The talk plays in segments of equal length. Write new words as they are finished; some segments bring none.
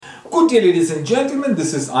dear ladies and gentlemen,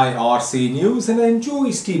 this is IRC News and I'm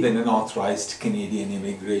Joey Stephen, an authorized Canadian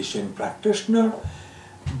immigration practitioner,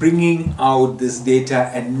 bringing out this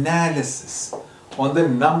data analysis on the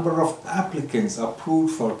number of applicants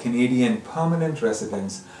approved for Canadian permanent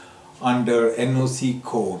residence under NOC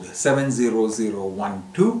code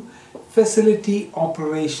 70012, Facility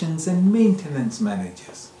Operations and Maintenance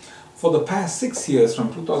Managers, for the past 6 years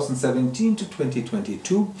from 2017 to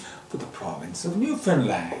 2022 for the province of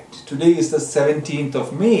Newfoundland. Today is the 17th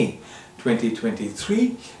of May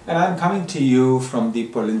 2023 and I'm coming to you from the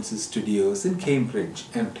Polinsys Studios in Cambridge,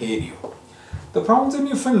 Ontario. The province of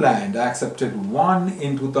Newfoundland accepted 1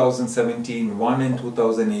 in 2017, 1 in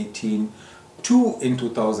 2018, 2 in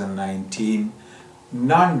 2019,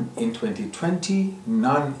 none in 2020,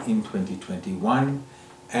 none in 2021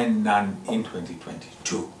 and none in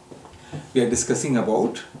 2022. We are discussing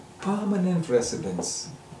about permanent residence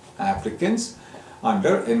applicants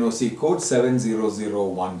under NOC code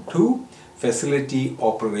 70012, Facility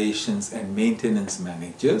Operations and Maintenance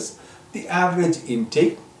Managers. The average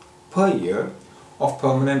intake per year of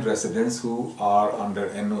permanent residents who are under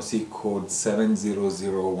NOC code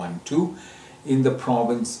 70012 in the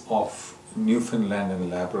province of Newfoundland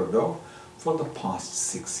and Labrador for the past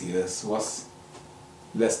 6 years was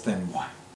less than 1.